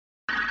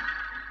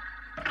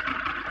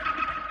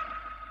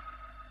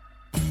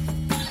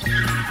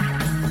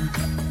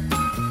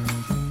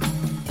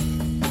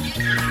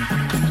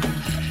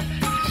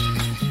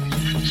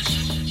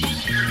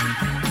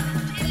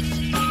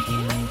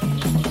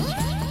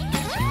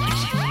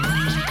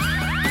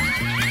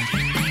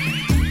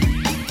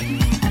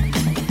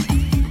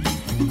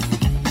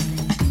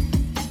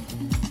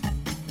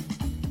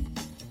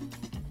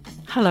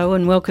Hello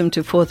and welcome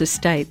to Fourth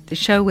Estate, the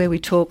show where we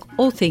talk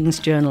all things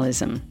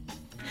journalism.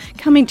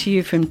 Coming to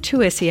you from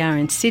 2SER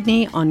in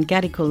Sydney on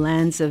Gadigal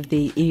lands of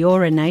the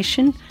Eora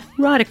Nation,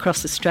 right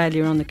across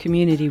Australia on the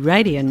Community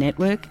Radio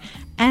Network,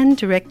 and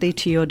directly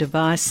to your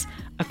device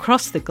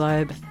across the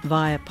globe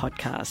via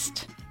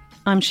podcast.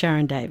 I'm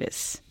Sharon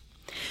Davis.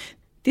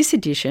 This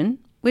edition,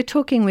 we're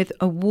talking with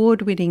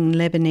award-winning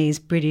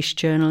Lebanese-British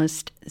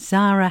journalist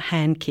Zahra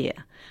Hankir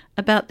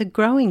about the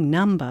growing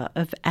number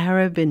of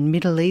Arab and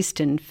Middle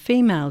Eastern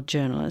female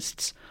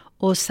journalists,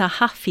 or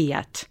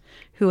Sahafiyat,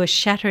 who are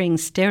shattering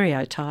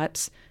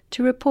stereotypes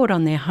to report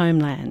on their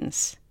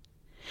homelands.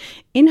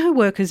 In her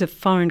work as a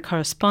foreign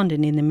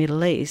correspondent in the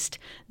Middle East,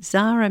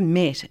 Zahra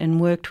met and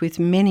worked with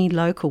many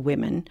local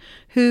women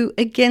who,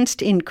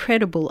 against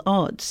incredible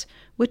odds,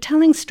 were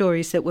telling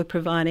stories that were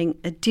providing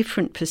a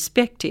different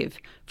perspective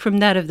from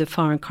that of the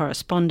foreign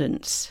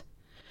correspondents.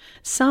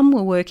 Some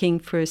were working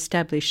for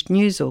established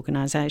news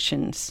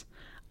organisations,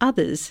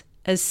 others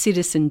as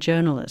citizen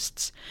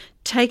journalists,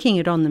 taking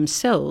it on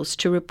themselves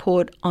to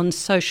report on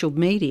social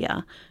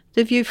media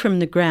the view from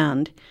the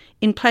ground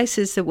in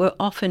places that were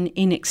often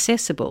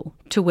inaccessible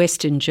to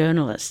Western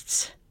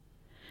journalists.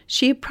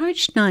 She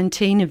approached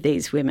 19 of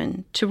these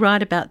women to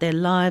write about their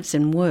lives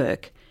and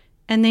work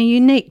and their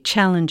unique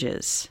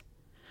challenges.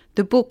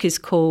 The book is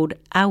called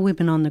Our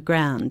Women on the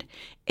Ground,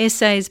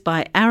 Essays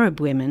by Arab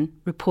Women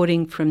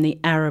Reporting from the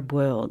Arab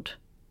World.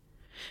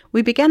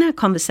 We began our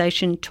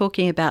conversation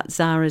talking about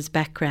Zahra's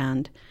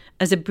background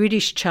as a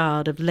British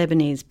child of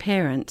Lebanese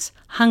parents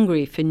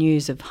hungry for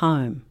news of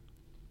home.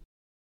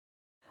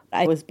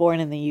 I was born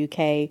in the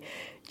UK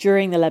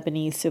during the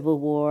Lebanese Civil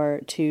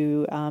War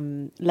to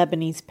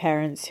Lebanese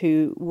parents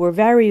who were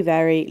very,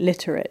 very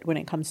literate when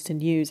it comes to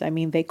news. I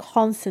mean, they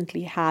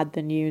constantly had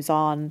the news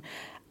on.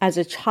 As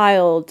a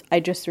child, I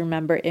just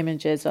remember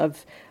images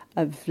of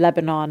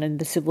Lebanon and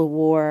the Civil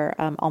War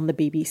on the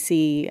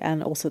BBC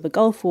and also the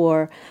Gulf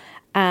War.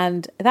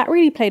 And that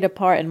really played a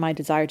part in my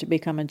desire to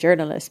become a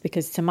journalist,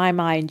 because to my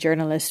mind,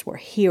 journalists were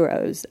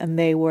heroes and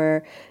they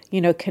were,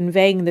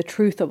 conveying the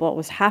truth of what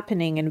was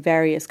happening in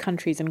various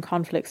countries and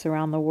conflicts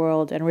around the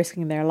world and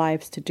risking their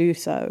lives to do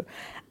so.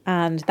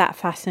 And that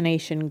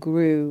fascination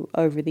grew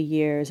over the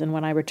years. And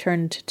when I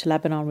returned to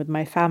Lebanon with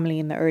my family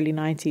in the early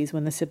 90s,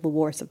 when the Civil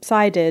War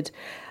subsided,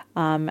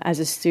 as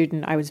a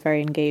student, I was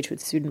very engaged with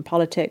student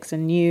politics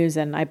and news,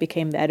 and I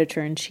became the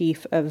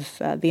editor-in-chief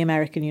of the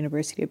American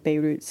University of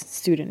Beirut's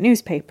student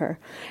newspaper.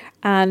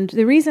 And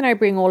the reason I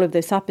bring all of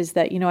this up is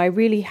that, I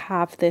really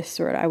have this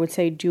sort of, I would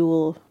say,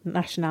 dual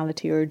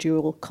nationality or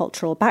dual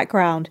cultural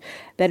background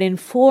that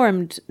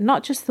informed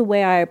not just the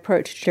way I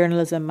approached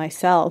journalism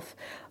myself,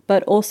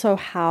 but also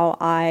how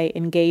I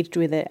engaged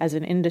with it as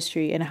an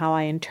industry and how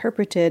I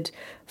interpreted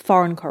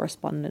foreign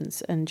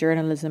correspondence and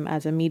journalism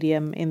as a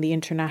medium in the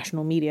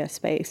international media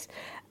space.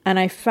 And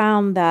I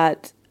found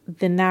that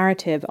the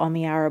narrative on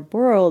the Arab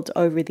world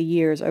over the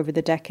years, over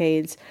the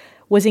decades,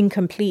 was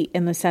incomplete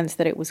in the sense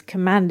that it was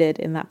commanded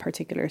in that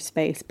particular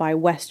space by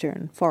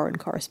Western foreign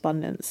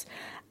correspondents.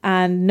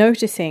 And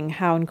noticing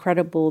how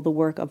incredible the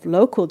work of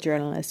local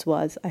journalists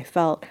was, I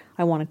felt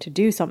I wanted to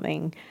do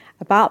something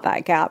about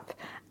that gap.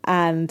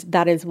 And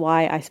that is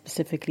why I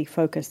specifically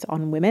focused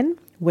on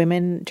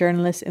women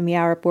journalists in the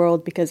Arab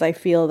world, because I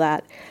feel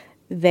that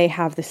they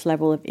have this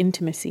level of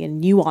intimacy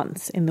and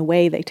nuance in the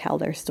way they tell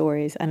their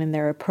stories and in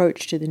their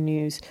approach to the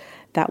news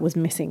that was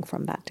missing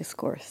from that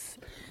discourse.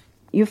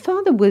 Your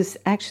father was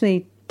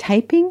actually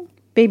taping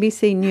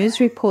BBC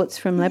News reports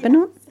from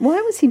Lebanon? Yes. Why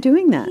was he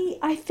doing that?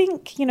 I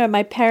think,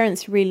 my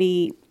parents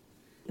really,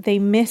 they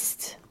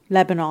missed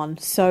Lebanon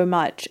so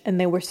much,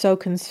 and they were so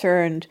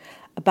concerned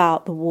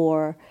about the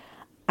war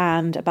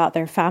and about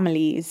their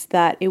families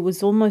that it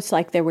was almost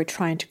like they were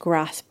trying to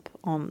grasp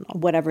on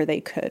whatever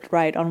they could,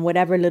 right? On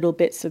whatever little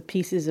bits of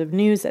pieces of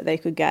news that they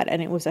could get.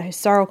 And it was a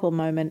historical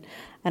moment.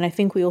 And I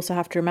think we also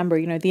have to remember,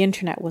 the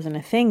internet wasn't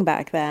a thing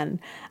back then.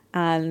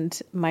 And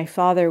my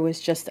father was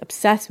just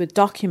obsessed with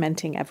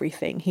documenting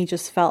everything. He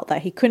just felt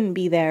that he couldn't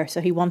be there.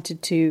 So he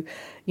wanted to,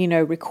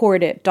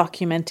 record it,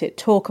 document it,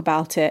 talk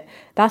about it.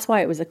 That's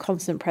why it was a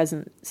constant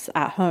presence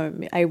at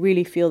home. I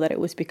really feel that it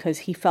was because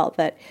he felt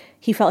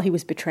he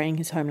was betraying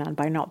his homeland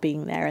by not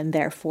being there, and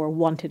therefore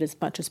wanted as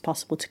much as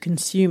possible to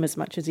consume as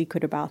much as he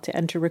could about it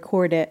and to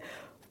record it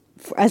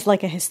as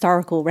like a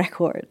historical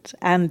record.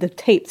 And the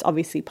tapes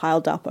obviously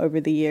piled up over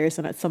the years,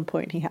 and at some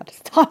point he had to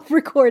stop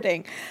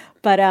recording.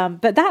 But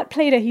that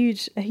played a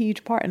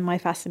huge part in my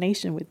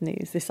fascination with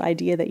news, this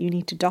idea that you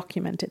need to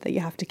document it, that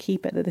you have to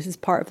keep it, that this is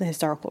part of the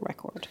historical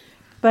record.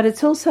 But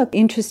it's also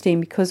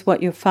interesting because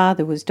what your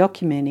father was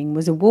documenting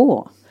was a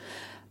war.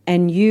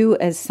 And you,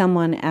 as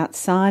someone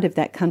outside of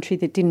that country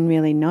that didn't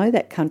really know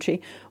that country,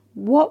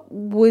 what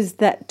was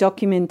that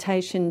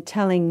documentation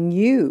telling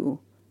you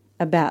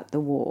about the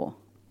war?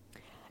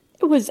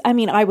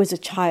 I was a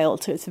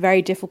child, so it's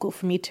very difficult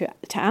for me to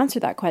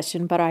answer that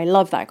question, but I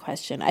love that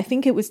question. I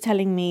think it was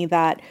telling me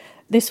that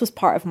this was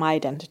part of my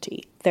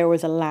identity. There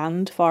was a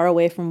land far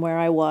away from where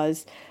I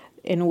was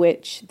in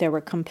which there were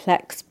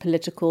complex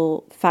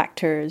political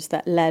factors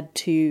that led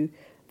to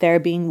there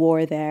being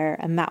war there,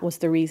 and that was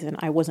the reason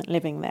I wasn't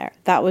living there.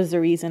 That was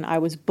the reason I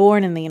was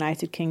born in the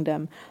United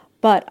Kingdom,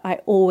 but I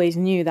always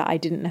knew that I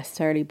didn't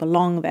necessarily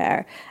belong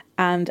there.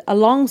 And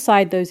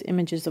alongside those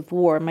images of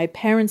war, my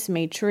parents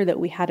made sure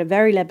that we had a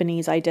very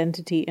Lebanese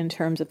identity in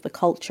terms of the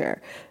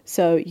culture.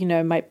 So, you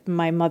know,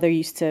 my mother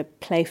used to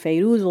play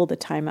Fayrouz all the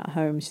time at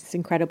home. She's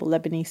an incredible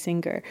Lebanese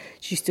singer.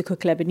 She used to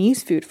cook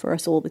Lebanese food for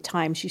us all the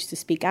time. She used to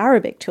speak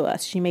Arabic to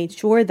us. She made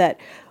sure that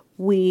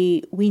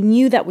we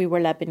knew that we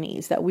were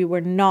Lebanese, that we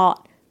were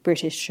not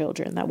British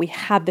children, that we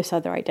had this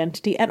other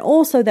identity, and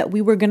also that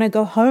we were going to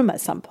go home at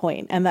some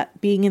point, and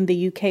that being in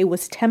the UK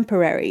was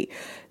temporary.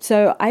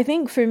 So I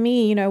think for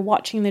me, you know,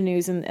 watching the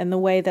news and the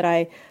way that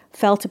I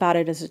felt about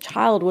it as a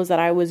child was that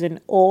I was in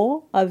awe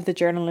of the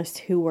journalists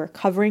who were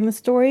covering the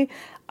story.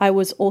 I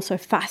was also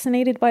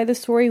fascinated by the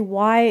story.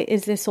 Why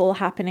is this all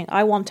happening?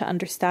 I want to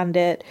understand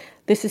it.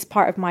 This is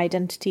part of my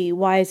identity.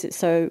 Why is it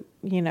so,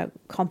 you know,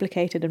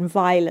 complicated and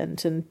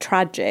violent and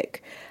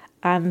tragic?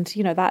 And,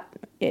 you know, that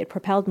it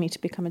propelled me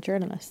to become a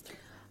journalist.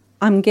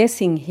 I'm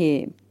guessing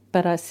here,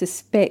 but I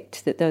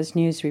suspect that those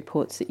news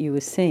reports that you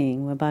were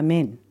seeing were by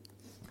men.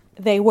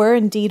 They were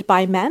indeed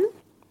by men.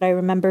 I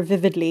remember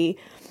vividly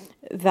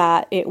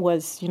that it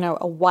was, you know,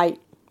 a white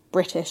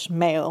British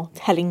male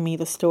telling me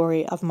the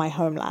story of my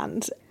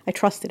homeland. I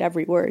trusted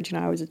every word, you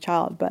know, I was a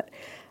child, but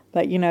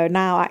you know,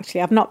 now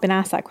actually I've not been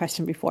asked that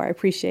question before. I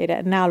appreciate it.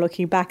 And now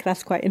looking back,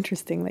 that's quite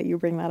interesting that you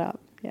bring that up.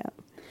 Yeah.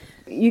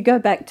 You go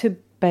back to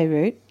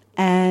Beirut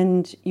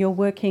and you're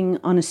working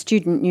on a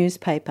student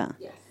newspaper.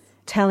 Yes.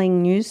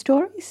 Telling news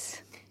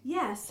stories?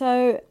 Yeah,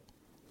 so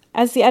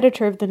as the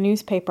editor of the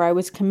newspaper, I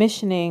was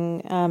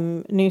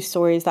commissioning news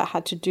stories that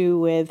had to do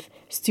with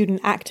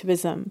student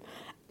activism.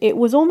 It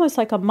was almost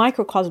like a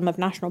microcosm of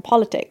national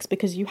politics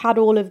because you had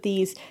all of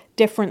these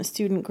different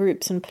student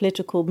groups and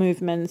political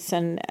movements,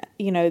 and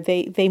you know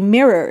they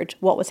mirrored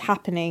what was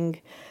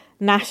happening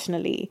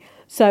nationally.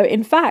 So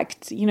in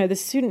fact, you know, the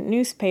student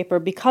newspaper,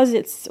 because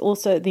it's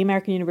also the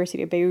American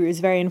University of Beirut is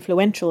very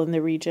influential in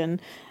the region,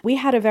 we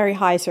had a very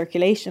high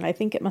circulation. I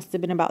think it must have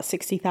been about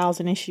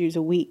 60,000 issues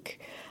a week,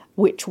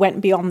 which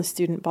went beyond the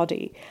student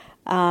body.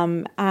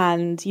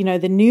 And, you know,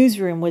 the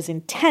newsroom was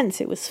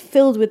intense. It was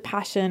filled with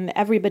passion.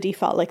 Everybody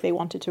felt like they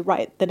wanted to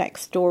write the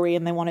next story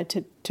and they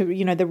wanted to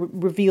you know,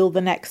 reveal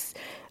the next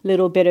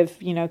little bit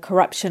of, you know,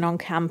 corruption on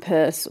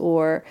campus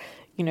or,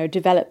 you know,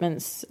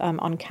 developments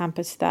on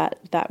campus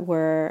that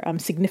were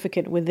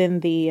significant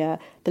within the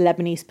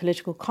Lebanese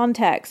political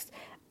context.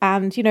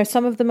 And, you know,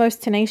 some of the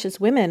most tenacious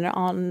women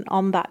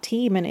on that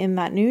team and in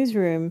that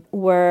newsroom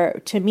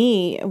were, to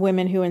me,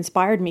 women who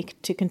inspired me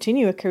to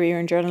continue a career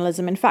in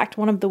journalism. In fact,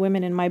 one of the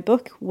women in my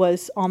book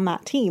was on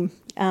that team.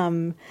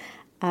 Her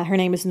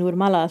name is Noor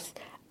Malas.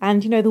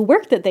 And, you know, the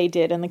work that they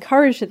did and the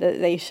courage that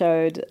they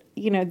showed,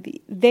 you know,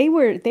 they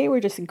were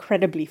just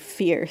incredibly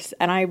fierce.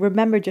 And I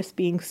remember just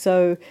being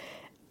so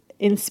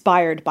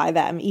inspired by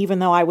them, even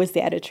though I was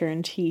the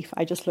editor-in-chief.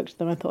 I just looked at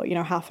them and thought, you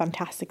know, how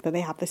fantastic that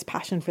they have this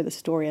passion for the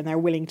story and they're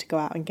willing to go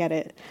out and get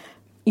it.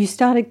 You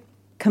started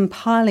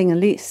compiling a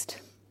list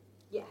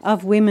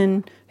of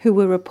women who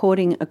were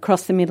reporting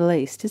across the Middle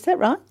East. Is that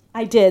right?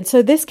 I did.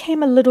 So this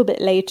came a little bit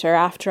later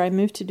after I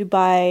moved to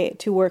Dubai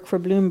to work for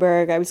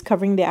Bloomberg. I was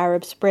covering the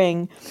Arab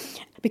Spring.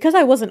 Because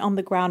I wasn't on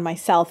the ground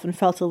myself and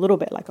felt a little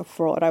bit like a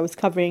fraud, I was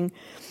covering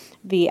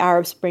the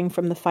Arab Spring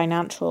from the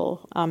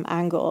financial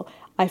angle.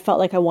 I felt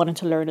like I wanted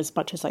to learn as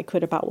much as I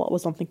could about what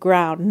was on the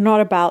ground, not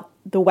about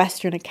the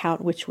Western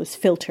account, which was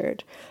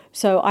filtered.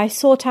 So I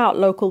sought out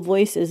local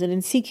voices, and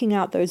in seeking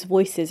out those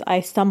voices, I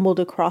stumbled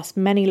across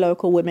many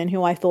local women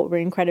who I thought were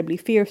incredibly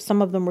fierce.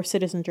 Some of them were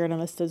citizen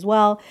journalists as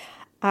well.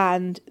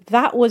 And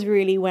that was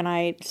really when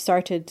I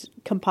started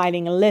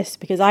compiling a list,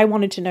 because I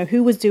wanted to know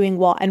who was doing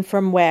what and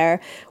from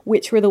where,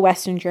 which were the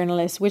Western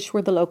journalists, which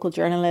were the local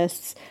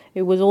journalists.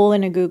 It was all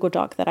in a Google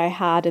Doc that I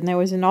had, and there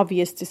was an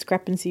obvious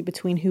discrepancy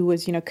between who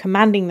was, you know,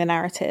 commanding the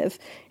narrative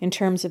in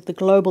terms of the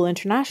global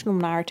international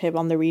narrative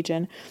on the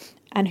region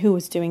and who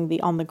was doing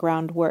the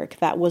on-the-ground work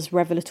that was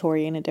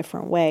revelatory in a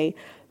different way.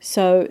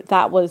 So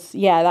that was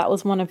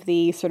one of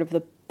the sort of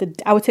the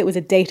I would say it was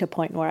a data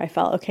point where I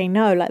felt, okay,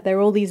 no, like there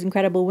are all these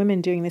incredible women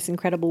doing this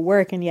incredible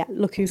work, and yet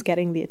look who's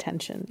getting the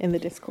attention in the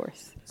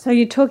discourse. So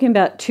you're talking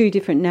about two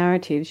different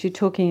narratives. You're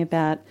talking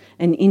about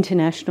an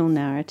international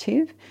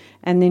narrative,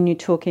 and then you're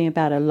talking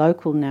about a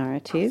local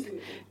narrative.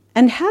 Absolutely.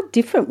 And how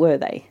different were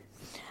they?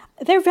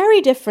 They're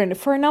very different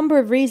for a number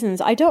of reasons.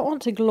 I don't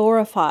want to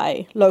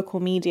glorify local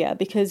media,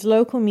 because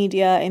local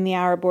media in the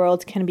Arab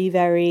world can be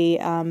very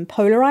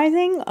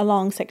polarizing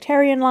along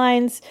sectarian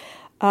lines,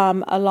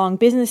 along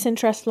business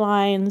interest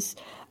lines.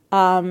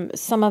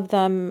 Some of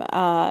them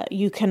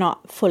you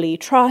cannot fully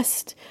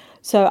trust.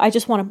 So I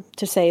just wanted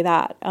to say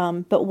that.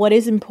 But what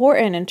is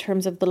important in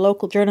terms of the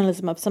local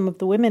journalism of some of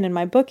the women in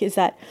my book is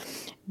that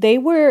they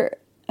were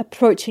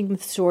approaching the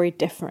story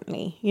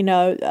differently. You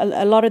know,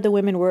 a lot of the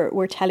women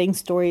were telling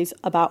stories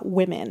about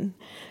women.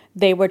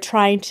 They were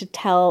trying to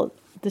tell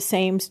the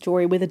same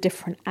story with a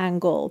different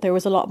angle. There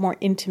was a lot more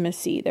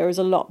intimacy. There was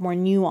a lot more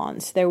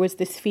nuance. There was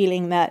this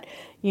feeling that,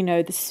 you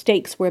know, the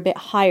stakes were a bit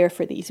higher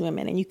for these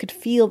women. And you could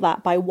feel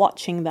that by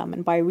watching them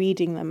and by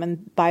reading them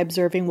and by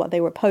observing what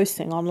they were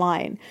posting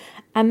online.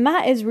 And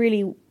that is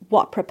really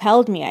what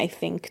propelled me, I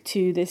think,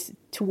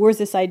 towards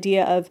this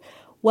idea of,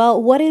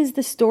 well, what is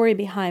the story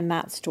behind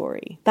that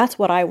story? That's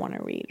what I want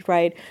to read,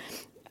 right?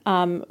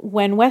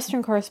 When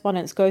Western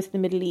correspondents go to the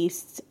Middle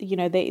East, you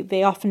know,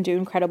 they often do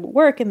incredible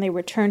work and they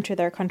return to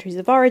their countries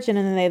of origin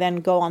and then they then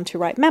go on to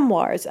write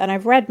memoirs. And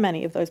I've read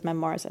many of those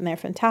memoirs and they're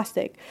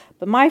fantastic.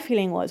 But my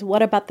feeling was,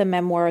 what about the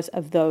memoirs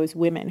of those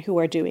women who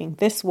are doing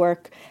this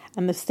work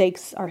and the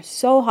stakes are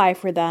so high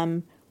for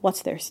them?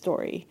 What's their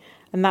story?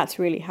 And that's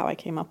really how I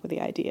came up with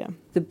the idea.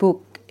 The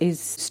book is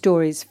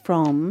stories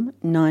from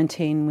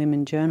 19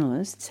 women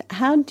journalists.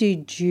 How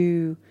did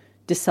you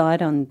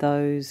decide on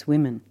those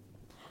women?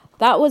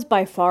 That was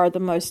by far the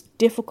most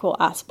difficult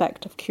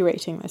aspect of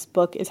curating this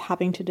book, is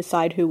having to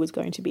decide who was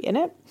going to be in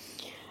it.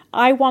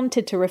 I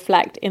wanted to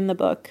reflect in the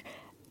book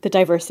the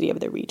diversity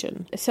of the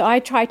region. So I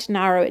tried to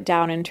narrow it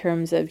down in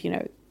terms of, you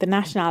know, the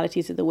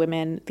nationalities of the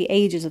women, the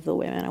ages of the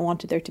women. I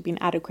wanted there to be an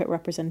adequate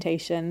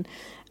representation,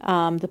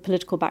 the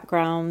political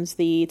backgrounds,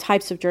 the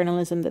types of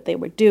journalism that they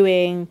were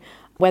doing,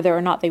 whether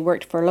or not they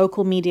worked for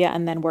local media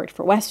and then worked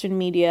for Western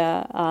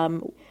media,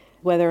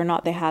 whether or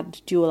not they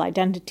had dual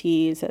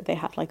identities, that they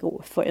had like a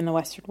foot in the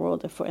Western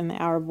world, a foot in the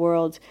Arab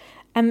world.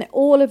 And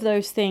all of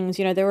those things,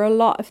 you know, there were a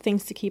lot of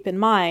things to keep in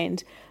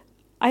mind.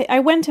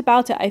 I went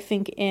about it, I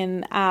think,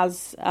 in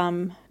as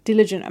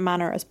diligent a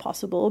manner as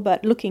possible.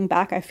 But looking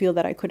back, I feel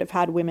that I could have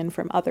had women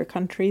from other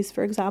countries,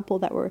 for example,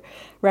 that were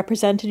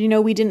represented. You know,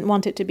 we didn't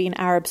want it to be an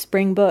Arab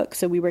Spring book,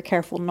 so we were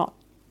careful not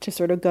to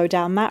sort of go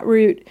down that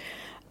route.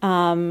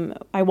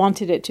 I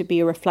wanted it to be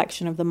a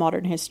reflection of the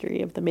modern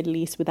history of the Middle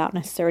East without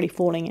necessarily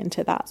falling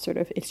into that sort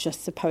of, it's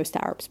just a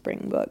post-Arab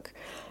Spring book.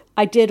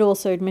 I did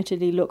also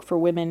admittedly look for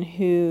women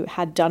who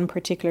had done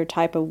particular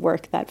type of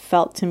work that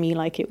felt to me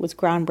like it was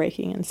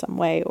groundbreaking in some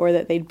way, or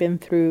that they'd been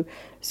through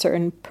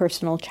certain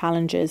personal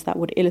challenges that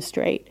would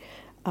illustrate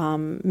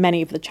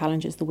many of the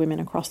challenges the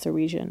women across the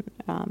region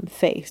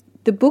face.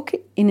 The book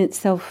in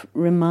itself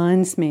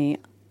reminds me,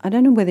 I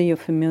don't know whether you're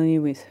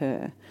familiar with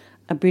her,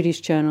 a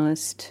British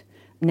journalist,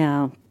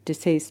 now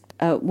deceased,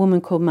 a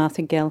woman called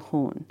Martha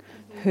Gellhorn,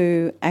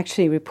 who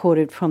actually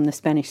reported from the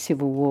Spanish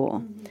Civil War.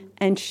 Mm-hmm.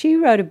 And she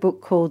wrote a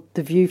book called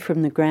The View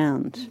from the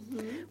Ground.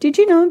 Mm-hmm. Did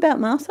you know about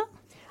Martha?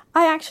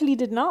 I actually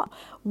did not.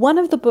 One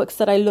of the books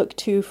that I look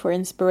to for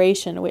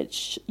inspiration,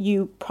 which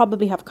you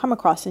probably have come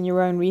across in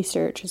your own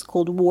research, is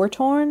called War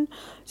Torn.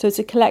 So it's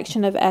a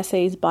collection of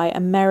essays by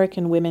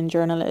American women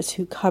journalists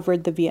who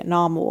covered the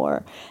Vietnam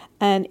War.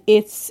 And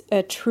it's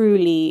a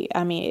truly,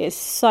 I mean, it's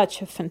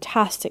such a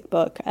fantastic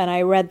book. And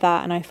I read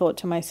that and I thought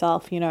to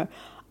myself, you know,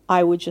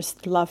 I would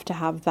just love to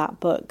have that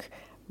book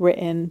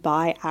written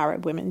by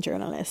Arab women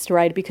journalists,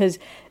 right? Because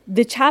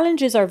the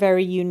challenges are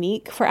very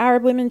unique for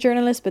Arab women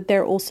journalists, but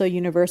they're also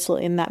universal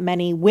in that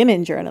many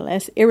women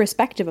journalists,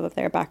 irrespective of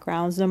their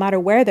backgrounds, no matter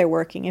where they're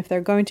working, if they're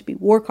going to be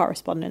war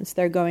correspondents,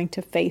 they're going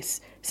to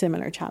face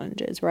similar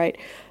challenges, right?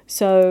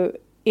 So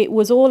it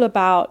was all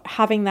about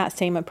having that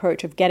same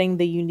approach of getting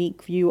the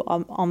unique view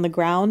on the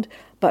ground,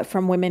 but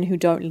from women who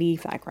don't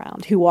leave that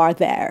ground, who are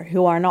there,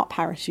 who are not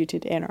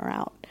parachuted in or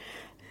out.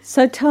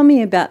 So tell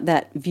me about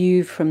that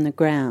view from the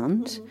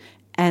ground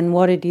and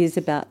what it is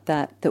about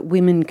that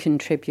women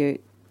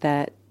contribute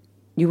that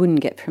you wouldn't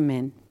get from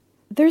men.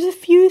 There's a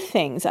few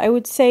things. I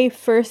would say,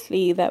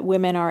 firstly, that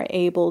women are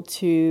able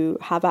to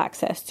have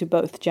access to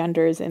both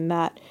genders in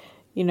that,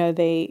 you know,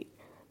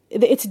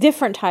 it's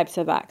different types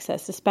of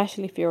access,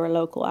 especially if you're a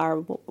local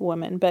Arab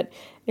woman. But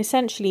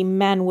essentially,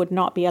 men would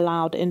not be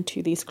allowed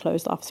into these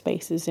closed-off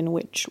spaces in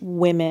which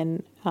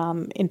women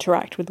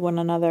interact with one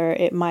another.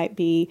 It might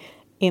be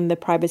in the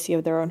privacy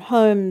of their own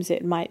homes,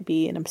 it might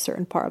be in a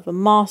certain part of a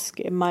mosque,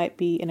 it might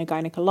be in a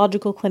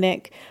gynecological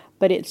clinic,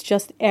 but it's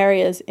just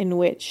areas in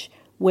which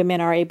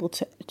women are able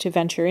to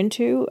venture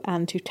into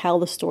and to tell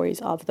the stories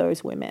of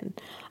those women.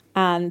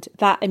 And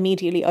that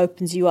immediately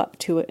opens you up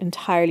to an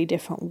entirely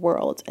different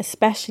world,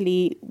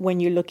 especially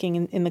when you're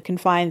looking in the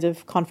confines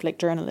of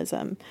conflict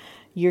journalism.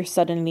 You're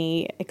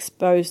suddenly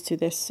exposed to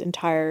this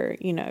entire,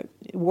 you know,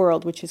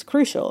 world, which is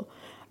crucial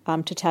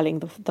to telling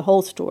the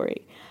whole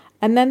story.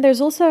 And then there's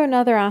also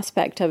another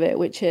aspect of it,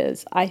 which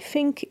is, I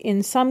think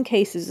in some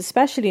cases,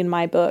 especially in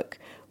my book,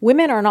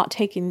 women are not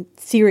taken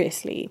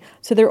seriously.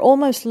 So they're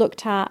almost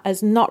looked at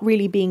as not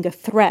really being a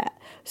threat.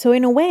 So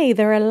in a way,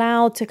 they're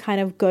allowed to kind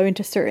of go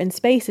into certain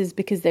spaces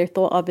because they're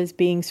thought of as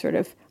being sort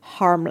of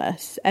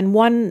harmless. And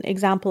one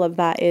example of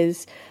that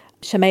is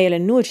Shamail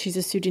al-Noor. She's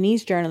a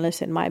Sudanese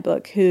journalist in my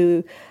book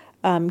who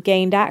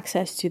gained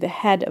access to the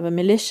head of a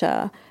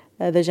militia,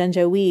 the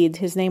Janjaweed.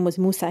 His name was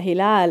Musa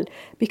Hilal,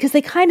 because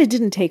they kind of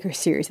didn't take her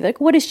seriously. Like,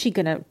 what is she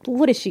gonna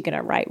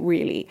write,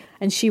 really?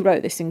 And she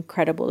wrote this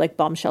incredible, like,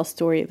 bombshell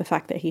story of the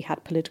fact that he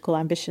had political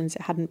ambitions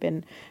that hadn't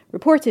been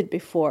reported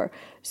before.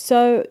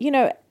 So, you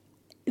know,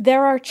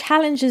 there are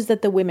challenges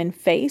that the women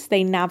face.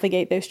 They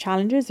navigate those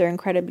challenges. They're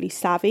incredibly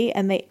savvy,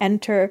 and they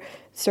enter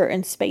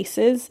certain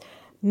spaces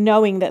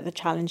knowing that the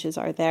challenges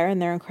are there,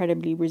 and they're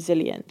incredibly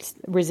resilient.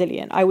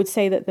 I would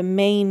say that the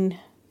main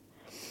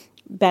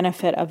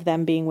benefit of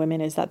them being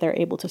women is that they're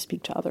able to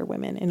speak to other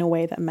women in a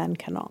way that men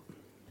cannot.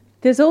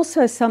 There's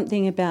also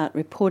something about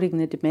reporting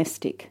the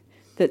domestic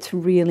that's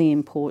really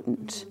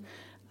important.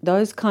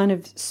 Those kind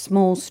of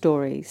small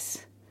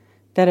stories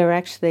that are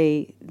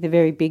actually the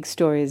very big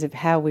stories of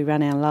how we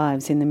run our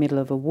lives in the middle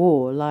of a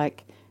war,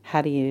 like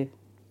how do you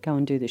go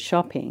and do the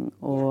shopping,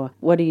 or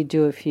what do you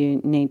do if you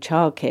need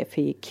childcare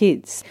for your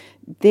kids?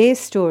 They're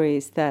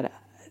stories that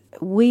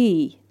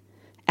we,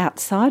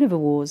 outside of a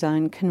war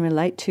zone, can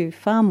relate to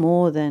far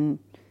more than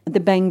the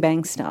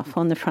bang-bang stuff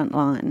on the front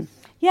line.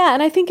 Yeah,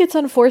 and I think it's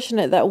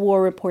unfortunate that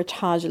war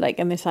reportage,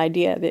 and this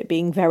idea of it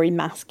being very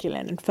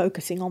masculine and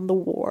focusing on the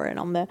war and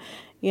on the,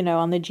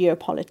 on the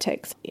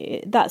geopolitics,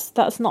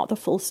 that's not the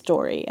full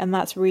story. And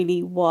that's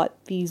really what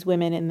these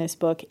women in this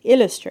book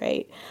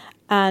illustrate.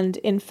 And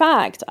in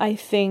fact, I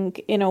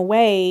think in a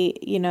way,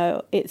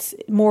 it's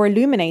more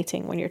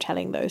illuminating when you're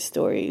telling those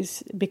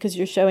stories because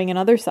you're showing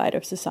another side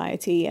of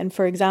society. And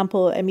for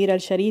example, Amir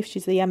al-Sharif,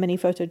 she's the Yemeni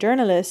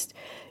photojournalist,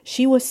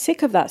 she was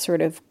sick of that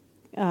sort of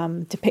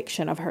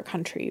depiction of her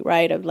country,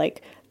 right? Of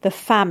the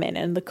famine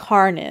and the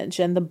carnage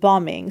and the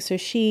bombing. So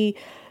she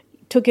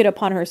took it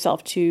upon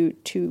herself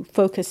to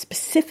focus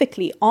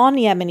specifically on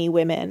Yemeni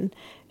women.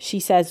 She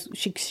says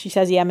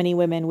Yemeni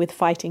women with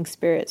fighting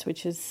spirits,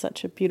 which is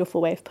such a beautiful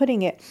way of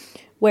putting it,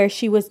 where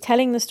she was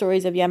telling the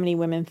stories of Yemeni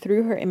women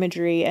through her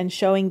imagery and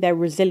showing their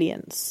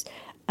resilience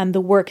and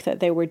the work that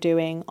they were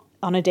doing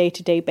on a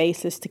day-to-day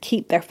basis to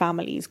keep their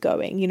families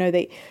going.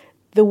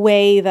 The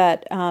way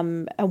that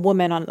a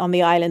woman on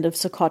the island of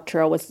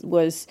Socotra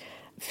was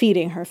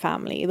feeding her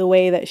family, the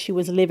way that she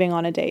was living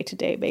on a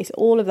day-to-day basis,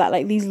 all of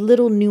that, these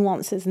little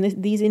nuances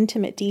and these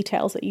intimate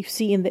details that you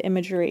see in the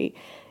imagery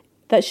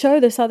that show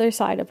this other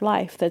side of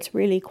life that's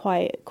really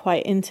quite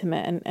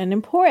intimate and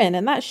important.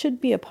 And that should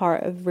be a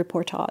part of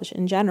reportage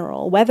in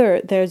general,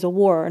 whether there's a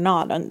war or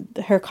not. And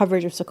her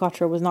coverage of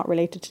Socotra was not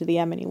related to the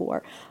Yemeni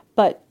war.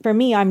 But for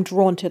me, I'm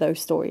drawn to those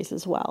stories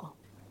as well.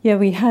 Yeah,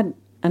 we had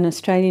an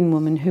Australian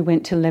woman who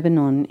went to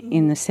Lebanon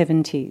in the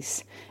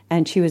 70s,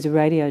 and she was a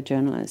radio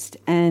journalist.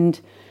 And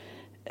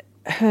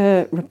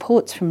her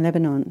reports from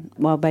Lebanon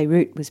while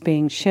Beirut was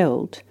being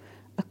shelled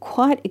are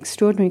quite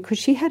extraordinary because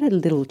she had a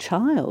little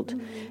child.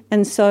 Mm-hmm.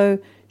 And so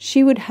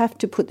she would have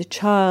to put the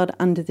child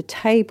under the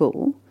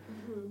table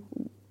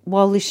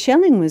while the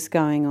shelling was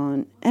going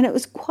on. And it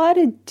was quite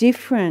a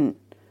different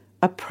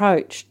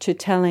approach to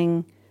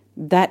telling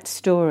that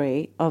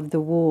story of the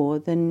war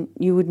than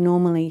you would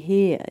normally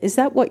hear. Is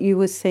that what you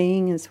were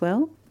seeing as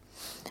well?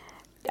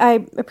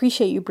 I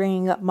appreciate you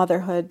bringing up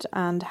motherhood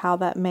and how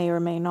that may or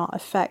may not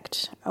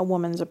affect a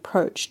woman's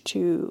approach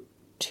to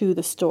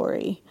the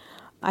story.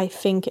 I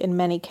think in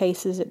many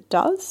cases it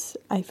does.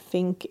 I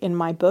think in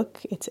my book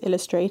it's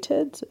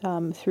illustrated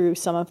through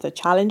some of the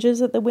challenges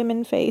that the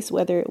women face,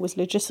 whether it was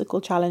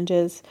logistical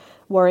challenges,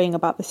 worrying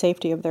about the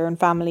safety of their own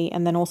family,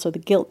 and then also the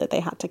guilt that they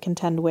had to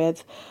contend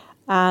with.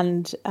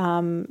 And,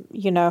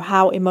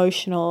 how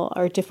emotional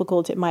or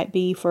difficult it might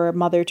be for a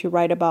mother to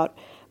write about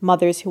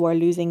mothers who are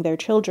losing their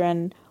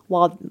children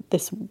while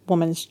this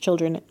woman's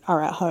children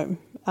are at home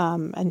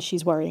and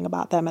she's worrying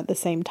about them at the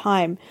same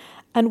time.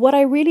 And what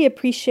I really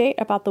appreciate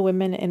about the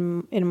women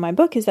in my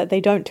book is that they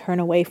don't turn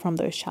away from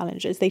those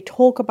challenges. They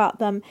talk about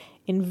them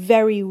in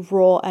very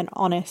raw and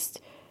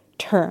honest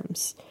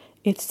terms.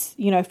 It's,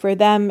 for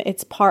them,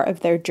 it's part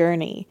of their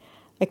journey,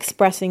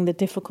 expressing the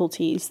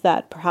difficulties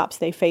that perhaps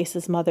they face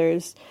as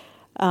mothers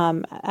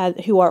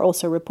who are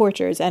also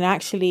reporters. And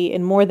actually,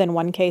 in more than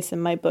one case in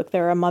my book,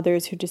 there are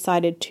mothers who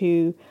decided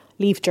to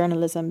leave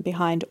journalism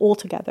behind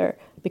altogether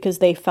because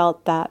they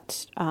felt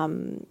that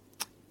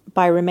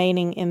by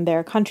remaining in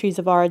their countries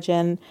of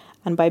origin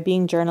and by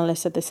being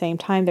journalists at the same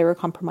time, they were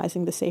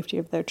compromising the safety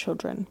of their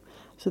children.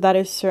 So that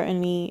is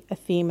certainly a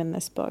theme in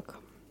this book.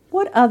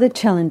 What other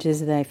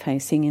challenges are they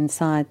facing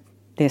inside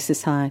their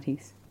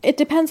societies? It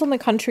depends on the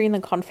country and the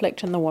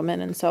conflict and the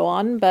woman and so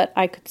on, but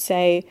I could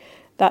say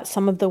that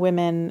some of the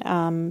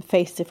women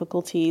face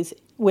difficulties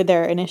with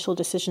their initial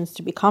decisions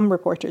to become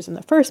reporters in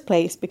the first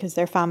place because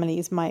their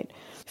families might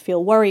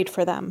feel worried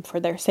for them, for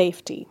their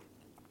safety.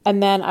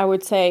 And then I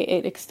would say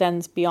it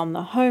extends beyond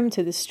the home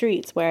to the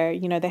streets where,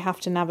 they have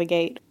to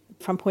navigate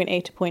from point A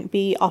to point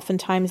B.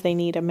 Oftentimes they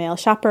need a male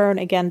chaperone,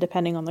 again,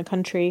 depending on the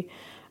country.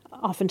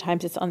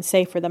 Oftentimes it's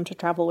unsafe for them to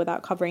travel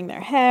without covering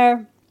their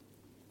hair.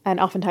 And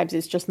oftentimes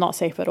it's just not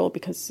safe at all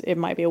because it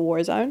might be a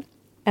war zone.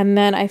 And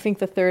then I think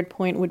the third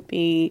point would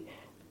be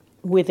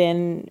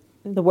within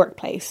the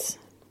workplace.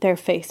 They're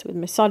faced with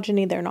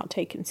misogyny, they're not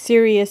taken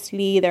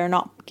seriously, they're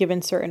not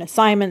given certain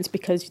assignments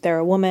because they're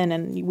a woman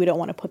and we don't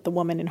want to put the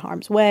woman in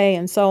harm's way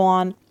and so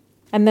on.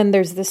 And then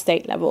there's the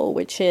state level,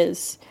 which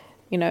is,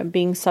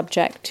 being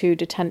subject to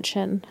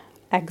detention,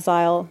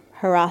 exile,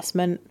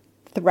 harassment,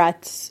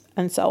 threats,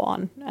 and so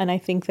on. And I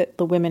think that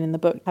the women in the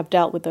book have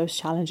dealt with those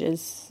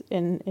challenges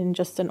in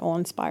just an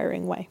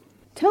awe-inspiring way.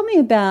 Tell me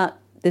about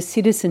the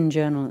citizen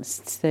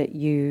journalists that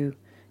you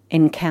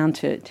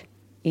encountered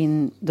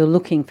in the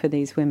looking for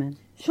these women.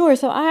 Sure.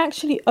 So I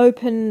actually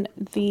open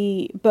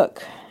the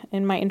book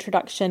in my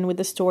introduction with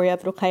the story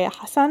of Ruqayya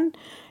Hassan.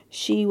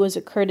 She was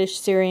a Kurdish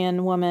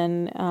Syrian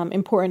woman.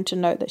 Important to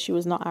note that she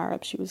was not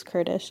Arab, she was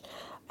Kurdish.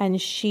 And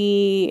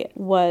she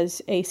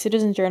was a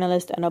citizen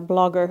journalist and a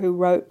blogger who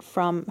wrote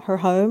from her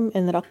home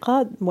in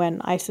Raqqa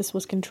when ISIS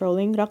was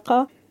controlling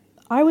Raqqa.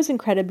 I was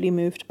incredibly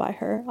moved by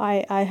her.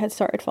 I had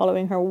started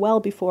following her well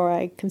before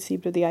I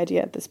conceived of the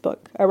idea of this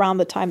book, around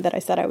the time that I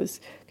said I was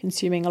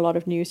consuming a lot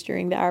of news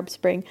during the Arab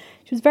Spring.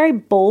 She was very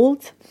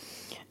bold.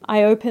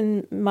 I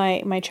open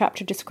my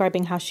chapter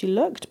describing how she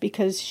looked,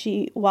 because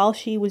while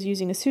she was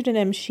using a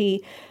pseudonym,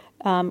 she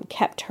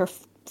kept her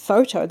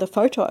the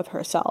photo of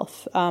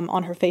herself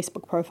on her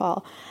Facebook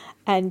profile.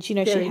 And, you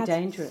know, very she had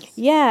dangerous.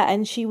 Yeah,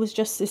 and she was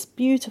just this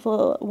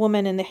beautiful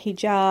woman in the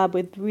hijab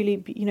with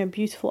really, you know,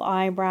 beautiful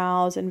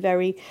eyebrows and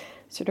very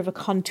sort of a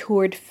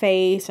contoured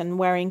face and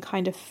wearing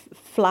kind of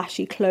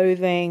flashy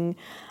clothing.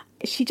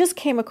 She just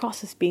came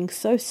across as being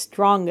so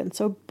strong and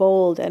so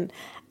bold,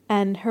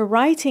 and her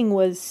writing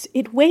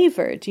it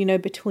wavered, you know,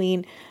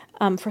 between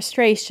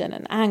frustration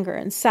and anger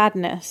and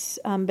sadness,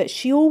 but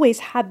she always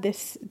had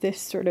this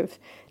sort of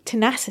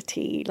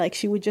tenacity. Like,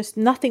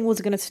 nothing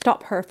was going to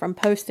stop her from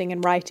posting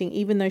and writing,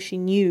 even though she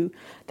knew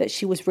that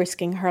she was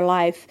risking her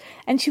life.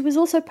 And she was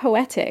also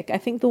poetic. I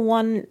think the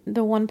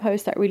one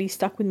post that really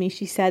stuck with me,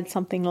 she said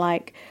something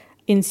like,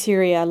 "In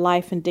Syria,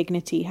 life and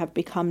dignity have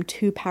become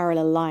two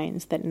parallel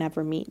lines that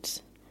never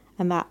meet."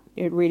 And that,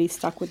 it really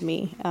stuck with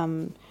me.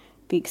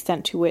 The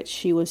extent to which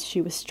she was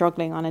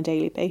struggling on a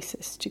daily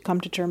basis to come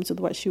to terms with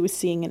what she was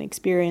seeing and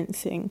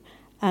experiencing,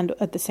 and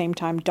at the same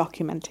time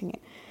documenting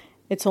it.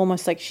 It's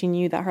almost like she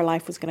knew that her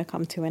life was going to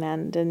come to an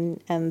end,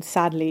 and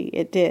sadly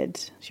it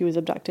did. She was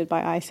abducted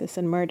by ISIS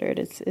and murdered.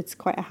 It's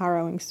quite a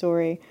harrowing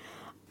story.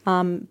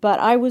 But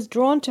I was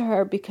drawn to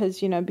her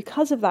because, you know,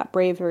 because of that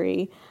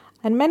bravery.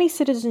 And many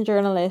citizen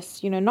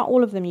journalists, you know, not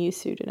all of them use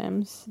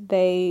pseudonyms.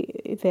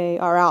 They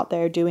are out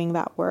there doing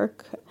that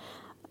work.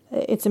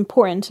 It's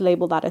important to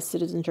label that as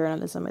citizen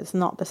journalism. It's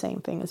not the same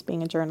thing as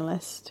being a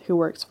journalist who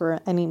works for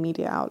any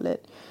media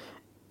outlet.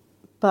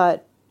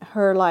 But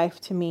her life,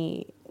 to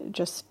me,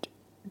 just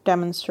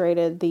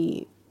demonstrated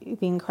the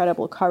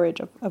incredible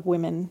courage of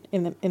women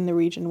in the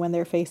region when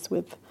they're faced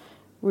with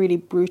really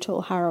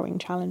brutal, harrowing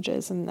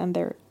challenges, and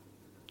their,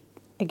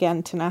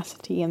 again,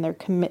 tenacity and their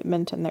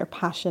commitment and their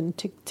passion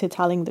to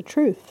telling the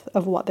truth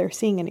of what they're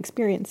seeing and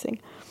experiencing.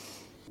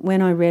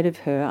 When I read of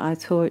her, I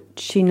thought,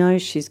 she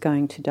knows she's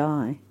going to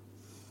die.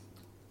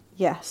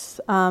 Yes.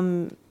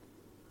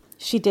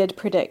 She did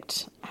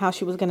predict how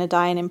she was going to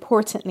die, and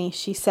importantly,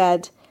 she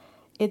said,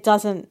 "It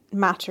doesn't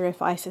matter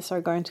if ISIS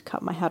are going to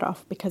cut my head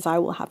off, because I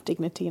will have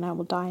dignity and I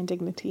will die in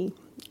dignity."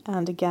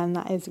 And again,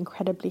 that is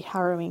incredibly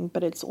harrowing,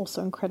 but it's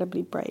also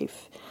incredibly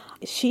brave.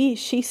 She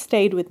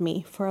stayed with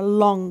me for a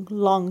long,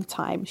 long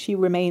time. She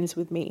remains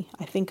with me.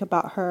 I think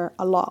about her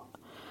a lot,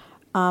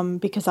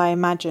 because I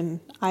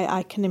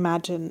can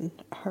imagine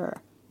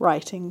her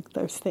writing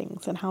those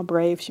things, and how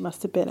brave she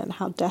must have been, and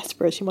how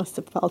desperate she must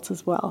have felt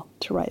as well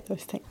to write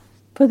those things.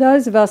 For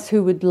those of us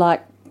who would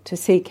like to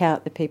seek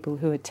out the people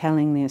who are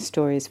telling their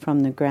stories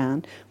from the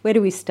ground, where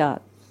do we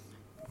start?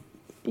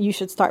 You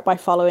should start by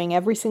following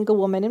every single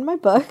woman in my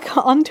book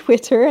on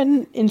Twitter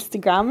and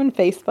Instagram and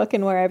Facebook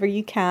and wherever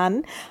you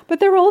can. But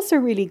there are also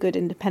really good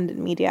independent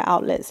media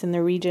outlets in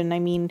the region. I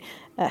mean,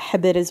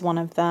 Hibr is one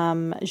of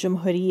them,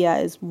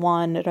 Jumhuriya is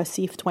one,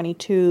 Rasif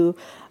 22,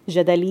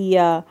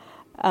 Jadaliya,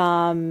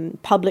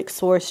 Public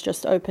Source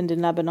just started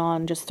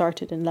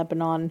in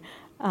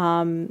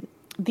Lebanon.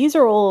 These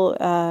are all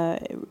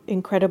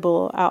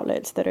incredible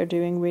outlets that are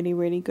doing really,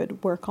 really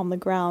good work on the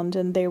ground,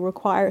 and they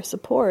require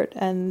support.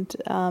 And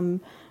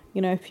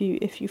you know,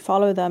 if you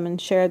follow them and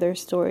share their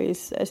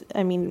stories,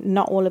 I mean,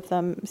 not all of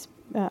them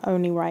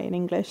only write in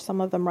English.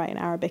 Some of them write in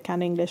Arabic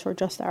and English, or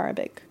just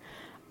Arabic.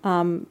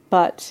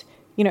 But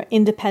you know,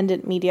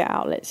 independent media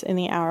outlets in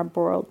the Arab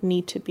world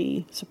need to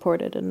be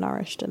supported and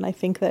nourished. And I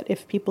think that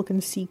if people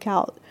can seek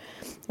out,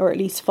 or at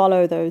least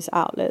follow those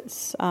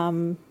outlets,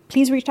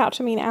 please reach out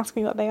to me and ask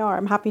me what they are.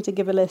 I'm happy to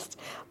give a list.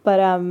 But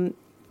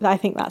I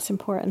think that's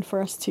important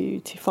for us to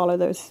follow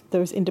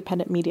those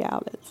independent media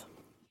outlets.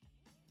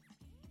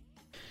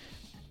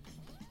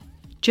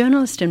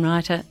 Journalist and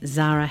writer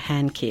Zahra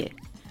Hankir.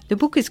 The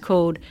book is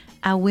called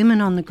Our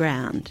Women on the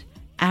Ground,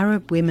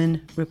 Arab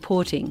Women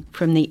Reporting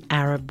from the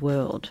Arab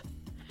World.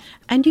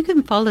 And you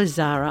can follow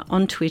Zahra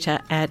on Twitter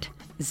at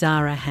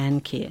Zahra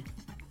Hankir.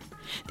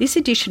 This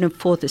edition of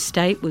Fourth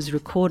Estate was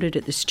recorded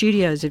at the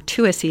studios of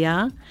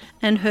 2SER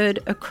and heard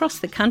across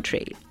the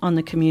country on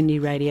the Community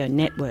Radio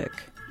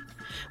Network.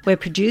 We're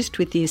produced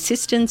with the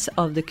assistance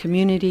of the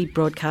Community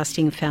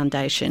Broadcasting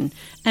Foundation,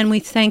 and we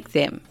thank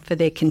them for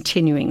their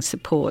continuing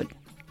support.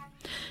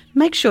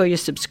 Make sure you're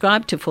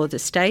subscribed to Fourth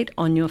Estate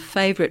on your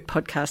favourite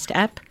podcast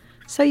app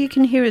so you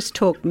can hear us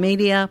talk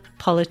media,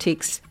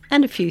 politics,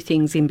 and a few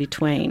things in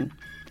between.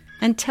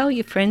 And tell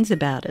your friends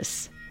about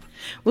us.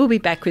 We'll be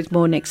back with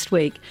more next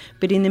week,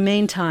 but in the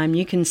meantime,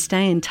 you can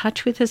stay in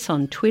touch with us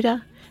on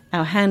Twitter.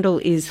 Our handle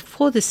is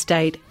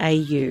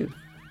ForTheStateAU.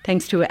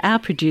 Thanks to our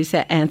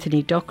producer,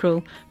 Anthony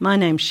Dockrell. My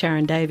name's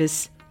Sharon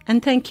Davis,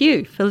 and thank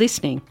you for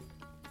listening.